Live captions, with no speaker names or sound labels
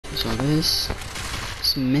So this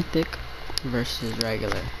is Mythic versus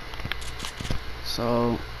regular.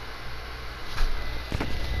 So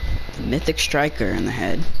the Mythic Striker in the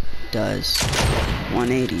head does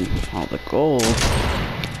 180, while the gold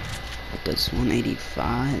does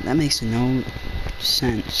 185. That makes no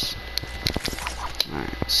sense.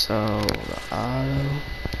 Alright, so the auto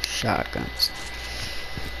shotguns.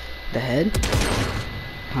 The head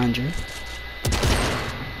 100,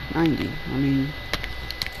 90. I mean,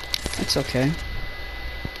 that's okay.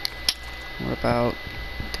 What about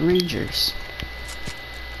the Rangers?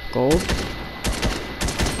 Gold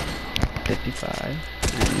 55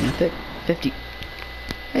 and Mythic 50.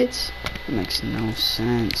 It makes no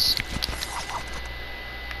sense.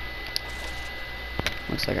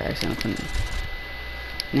 Looks like I accidentally put it.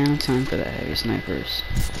 Now time for the heavy snipers.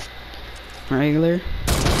 Regular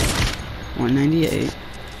 198.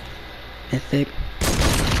 Mythic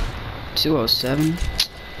 207.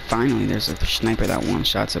 Finally, there's a sniper that one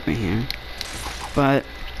shots up in here. But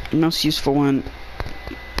the most useful one,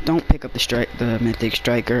 don't pick up the Mythic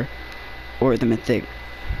Striker or the Mythic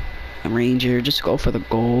Ranger. Just go for the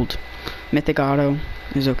gold. Mythic Auto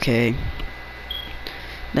is okay.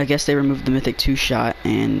 I guess they removed the Mythic 2-shot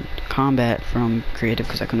and combat from creative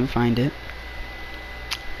because I couldn't find it.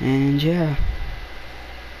 And yeah,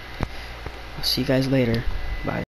 I'll see you guys later.